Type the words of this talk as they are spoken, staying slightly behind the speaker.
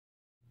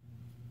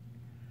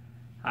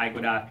Hi,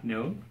 good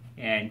afternoon,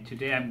 and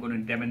today I'm going to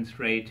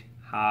demonstrate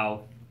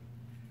how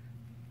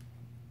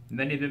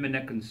many women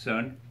are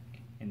concerned,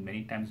 and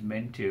many times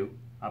men too,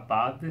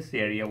 about this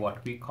area,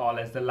 what we call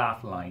as the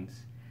laugh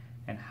lines,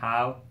 and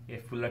how a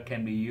filler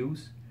can be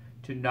used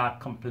to not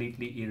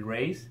completely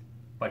erase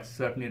but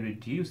certainly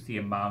reduce the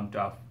amount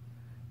of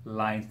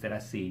lines that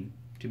are seen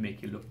to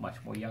make you look much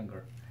more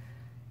younger.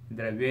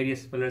 There are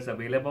various fillers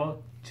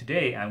available.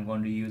 Today I'm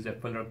going to use a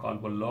filler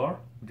called Vollure,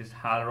 which is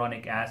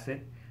hyaluronic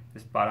acid.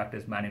 This product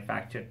is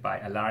manufactured by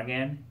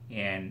Allergan,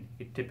 and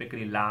it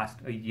typically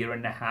lasts a year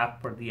and a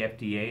half for the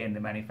FDA and the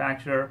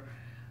manufacturer.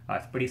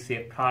 It's a pretty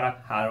safe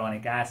product,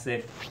 hyaluronic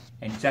acid,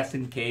 and just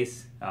in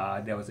case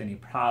there was any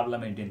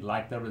problem and didn't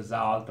like the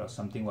result or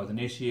something was an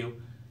issue,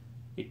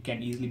 it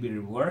can easily be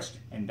reversed,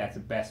 and that's the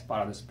best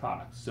part of this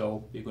product.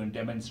 So we're going to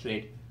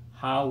demonstrate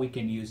how we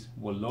can use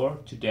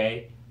Vollure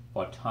today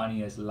for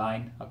Tanya's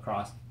line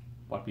across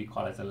what we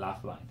call as a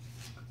laugh line.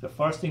 The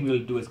first thing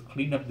we'll do is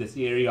clean up this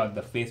area of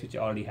the face, which I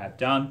already have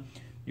done.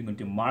 You're going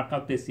to mark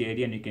up this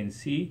area, and you can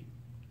see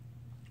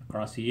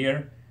across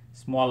here,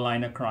 small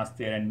line across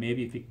there, and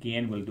maybe if you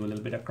can, we'll do a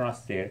little bit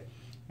across there.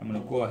 I'm going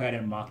to go ahead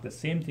and mark the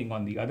same thing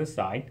on the other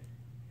side.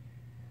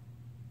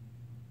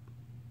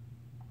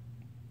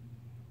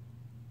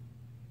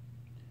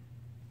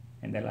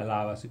 And that'll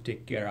allow us to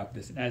take care of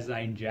this. As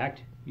I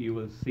inject, you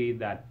will see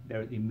that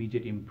there is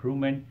immediate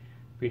improvement.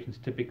 Patients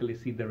typically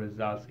see the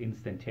results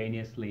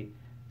instantaneously.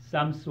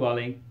 Some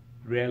swelling,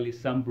 rarely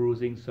some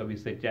bruising, so we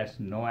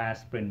suggest no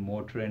aspirin,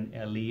 Motrin,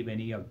 Aleve,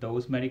 any of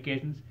those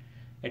medications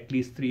at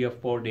least 3 or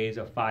 4 days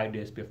or 5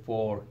 days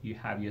before you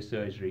have your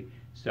surgery,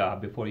 so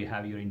before you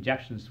have your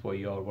injections for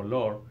your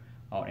Vollure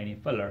or any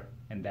filler,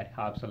 and that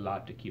helps a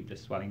lot to keep the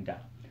swelling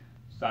down.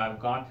 So I've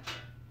got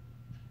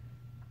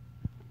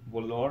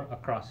Vollure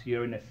across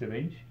here in a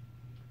syringe,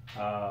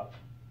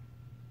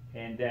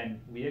 and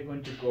then we are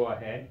going to go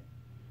ahead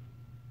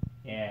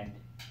and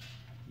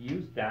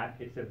use that.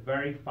 It's a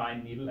very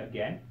fine needle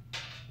again,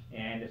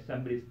 and if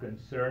somebody's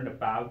concerned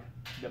about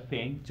the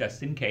pain,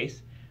 just in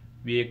case,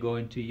 we are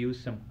going to use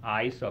some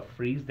ice or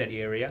freeze that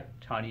area.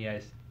 Tanya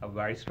is a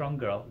very strong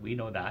girl, we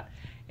know that,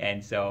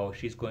 and so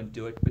she's going to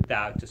do it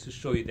without, just to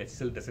show you that it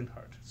still doesn't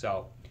hurt.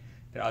 So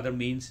there are other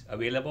means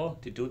available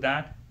to do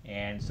that,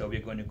 and so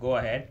we're going to go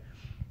ahead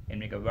and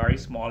make a very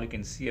small, you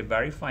can see a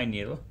very fine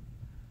needle,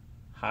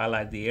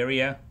 highlight the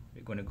area.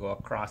 We're going to go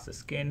across the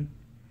skin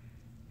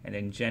and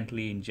then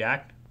gently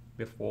inject.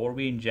 Before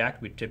we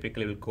inject, we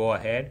typically will go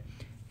ahead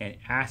and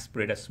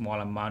aspirate a small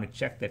amount to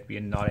check that we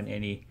are not in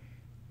any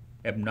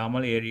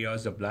abnormal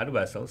areas of blood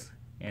vessels,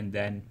 and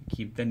then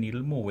keep the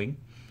needle moving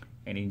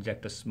and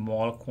inject a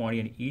small quantity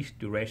in each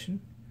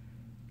duration,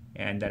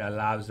 and that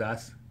allows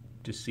us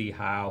to see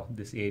how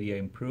this area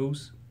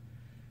improves.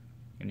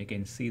 And you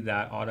can see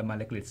that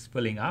automatically it's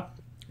filling up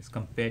as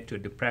compared to a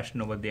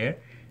depression over there.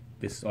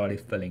 This is already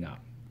filling up.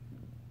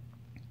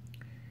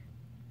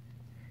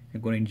 We're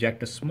going to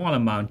inject a small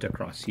amount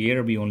across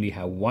here. We only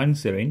have one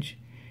syringe,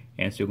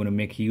 and so we're going to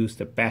make use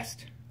the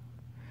best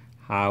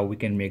how we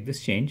can make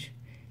this change.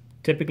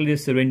 Typically the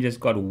syringe has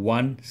got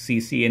 1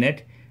 cc in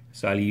it,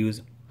 so I'll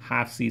use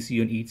half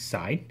cc on each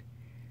side,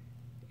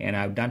 and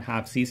I've done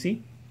half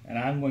cc, and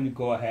I'm going to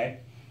go ahead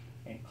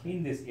and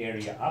clean this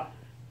area up.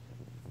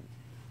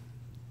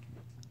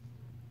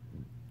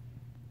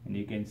 And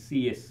you can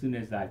see as soon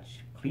as I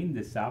clean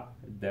this up,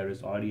 there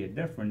is already a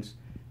difference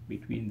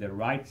between the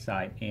right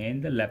side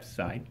and the left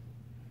side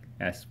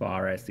as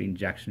far as the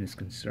injection is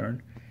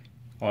concerned.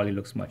 Ollie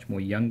looks much more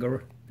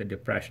younger, the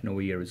depression over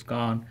here is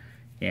gone,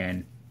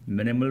 and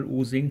minimal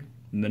oozing,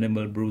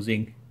 minimal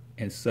bruising,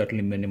 and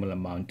certainly minimal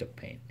amount of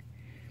pain.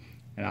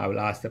 And I will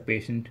ask the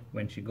patient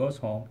when she goes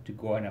home to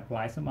go and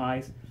apply some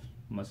ice,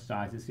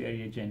 massage this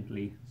area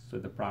gently so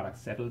the product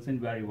settles in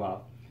very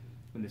well.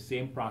 And the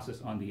same process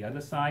on the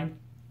other side,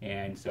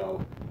 and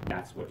so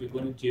that's what we're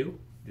going to do.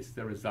 This is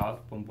the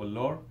result from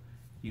Vollure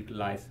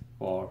utilized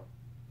for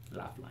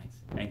laugh lines.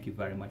 Thank you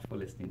very much for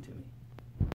listening to me.